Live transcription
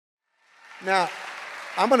Now,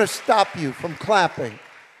 I'm going to stop you from clapping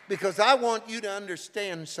because I want you to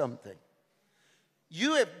understand something.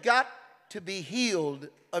 You have got to be healed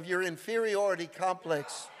of your inferiority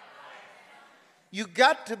complex. You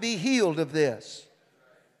got to be healed of this.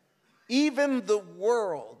 Even the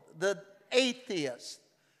world, the atheists,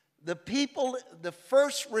 the people, the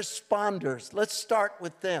first responders, let's start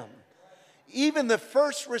with them. Even the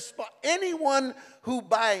first anyone who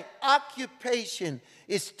by occupation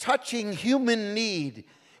is touching human need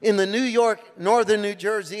in the New York, northern New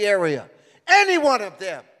Jersey area, any one of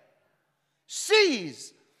them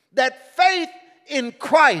sees that faith in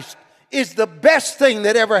Christ is the best thing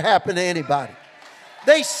that ever happened to anybody.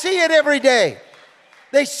 They see it every day.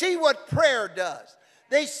 They see what prayer does.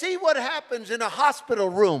 They see what happens in a hospital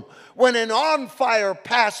room when an on-fire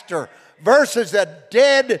pastor versus a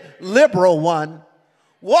dead liberal one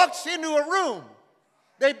walks into a room.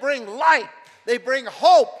 They bring light. They bring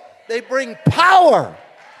hope. They bring power.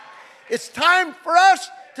 It's time for us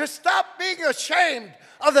to stop being ashamed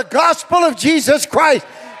of the gospel of Jesus Christ,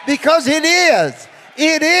 because it is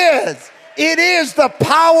the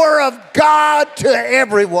power of God to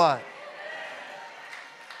everyone.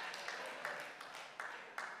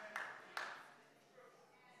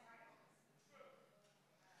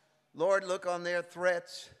 Lord, look on their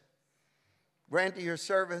threats. Grant to your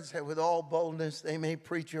servants that with all boldness they may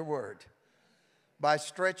preach your word, by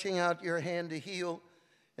stretching out your hand to heal,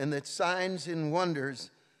 and that signs and wonders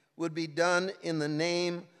would be done in the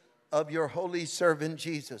name of your holy servant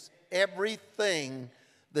Jesus. Everything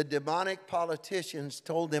the demonic politicians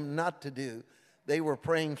told them not to do, they were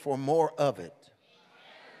praying for more of it.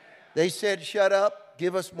 They said, shut up,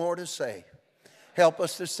 give us more to say. Help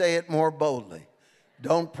us to say it more boldly.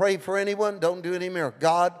 Don't pray for anyone, don't do any miracle.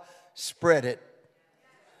 God, spread it.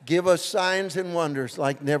 Give us signs and wonders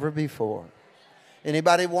like never before.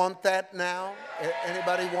 Anybody want that now?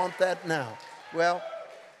 Anybody want that now? Well,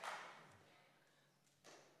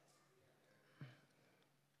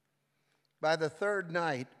 by the third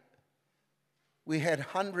night, we had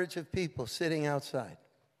hundreds of people sitting outside.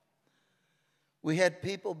 We had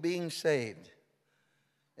people being saved.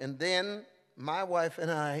 And then my wife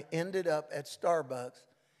and I ended up at Starbucks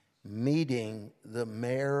meeting the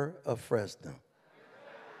mayor of Fresno,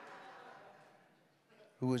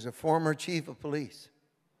 who was a former chief of police.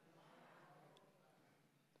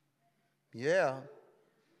 Yeah.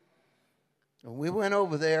 And we went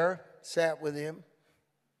over there, sat with him,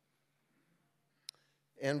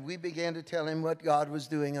 and we began to tell him what God was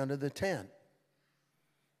doing under the tent.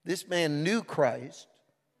 This man knew Christ.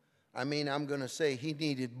 I mean, I'm going to say he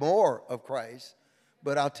needed more of Christ,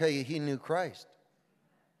 but I'll tell you, he knew Christ.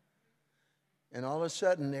 And all of a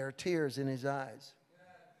sudden, there are tears in his eyes.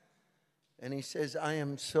 And he says, I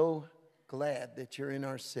am so glad that you're in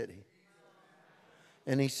our city.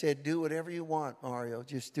 And he said, do whatever you want, Mario.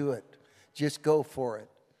 Just do it. Just go for it.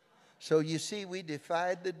 So you see, we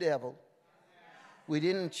defied the devil. We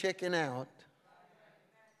didn't chicken out.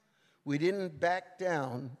 We didn't back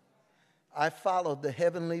down. I followed the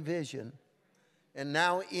heavenly vision. And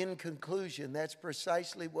now, in conclusion, that's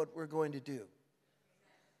precisely what we're going to do.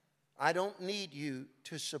 I don't need you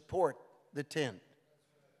to support the tent.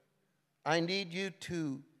 I need you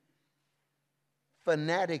to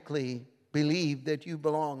fanatically believe that you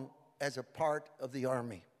belong as a part of the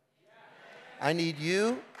army. I need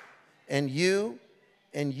you and you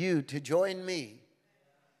and you to join me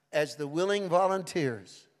as the willing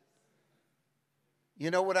volunteers. You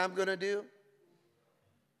know what I'm going to do?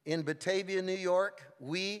 In Batavia, New York,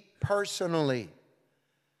 we personally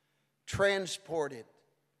transported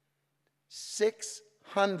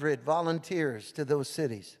 600 volunteers to those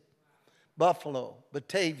cities. Buffalo,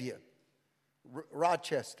 Batavia,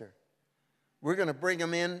 Rochester. We're going to bring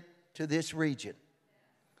them in to this region.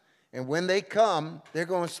 And when they come, they're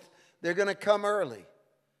going to come early.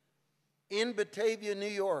 In Batavia, New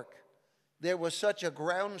York, there was such a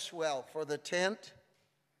groundswell for the tent.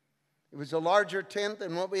 It was a larger tent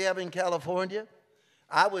than what we have in California.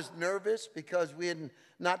 I was nervous because we had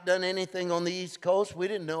not done anything on the East Coast. We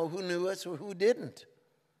didn't know who knew us or who didn't.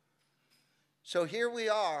 So here we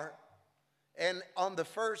are, and on the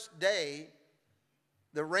first day,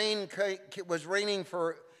 the rain was raining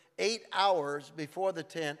for 8 hours before the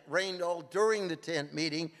tent, rained all during the tent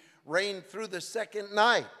meeting, rained through the second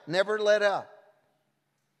night, never let up.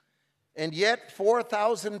 And yet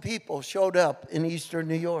 4,000 people showed up in eastern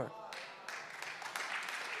New York,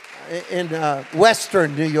 in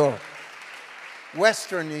western New York,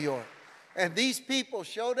 western New York. And these people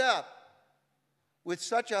showed up with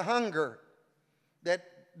such a hunger that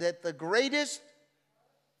the greatest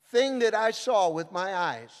thing that I saw with my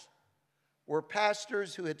eyes were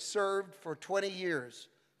pastors who had served for 20 years,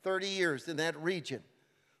 30 years in that region,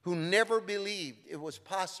 who never believed it was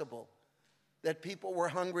possible that people were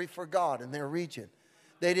hungry for God in their region.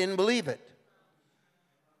 They didn't believe it.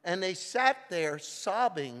 And they sat there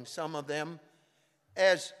sobbing, some of them,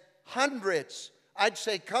 as hundreds, I'd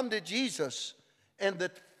say, come to Jesus, and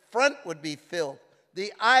the front would be filled.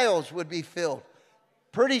 The aisles would be filled.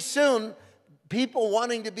 Pretty soon, people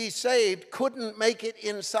wanting to be saved couldn't make it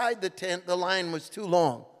inside the tent. The line was too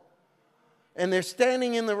long. And they're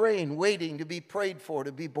standing in the rain waiting to be prayed for,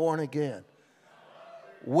 to be born again.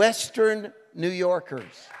 Western New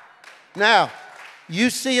Yorkers. Now, you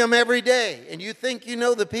see them every day, and you think you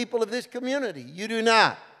know the people of this community. You do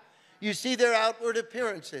not. You see their outward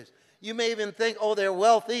appearances. You may even think, oh, they're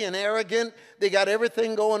wealthy and arrogant. They got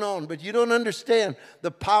everything going on. But you don't understand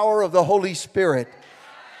the power of the Holy Spirit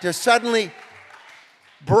to suddenly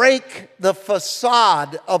break the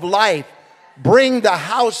facade of life, bring the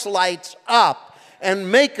house lights up,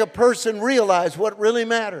 and make a person realize what really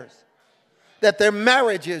matters. That their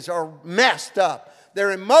marriages are messed up.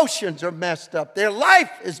 Their emotions are messed up. Their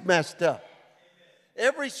life is messed up.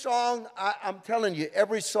 Every song, I'm telling you,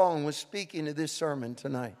 every song was speaking to this sermon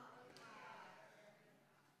tonight.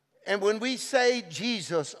 And when we say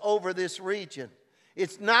Jesus over this region,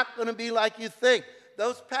 it's not going to be like you think.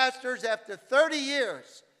 Those pastors, after 30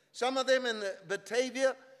 years, some of them in the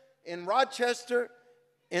Batavia, in Rochester,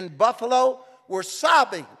 in Buffalo, were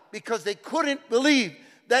sobbing because they couldn't believe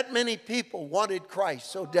that many people wanted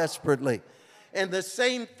Christ so desperately. And the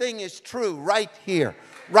same thing is true right here.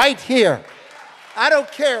 Right here. I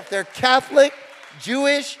don't care if they're Catholic,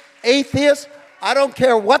 Jewish, atheist. I don't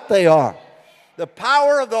care what they are. The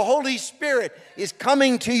power of the Holy Spirit is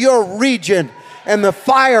coming to your region, and the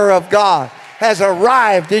fire of God has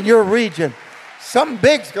arrived in your region. Something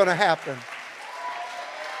big's going to happen.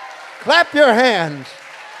 Clap your hands.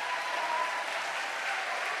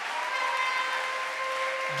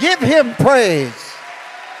 Give him praise.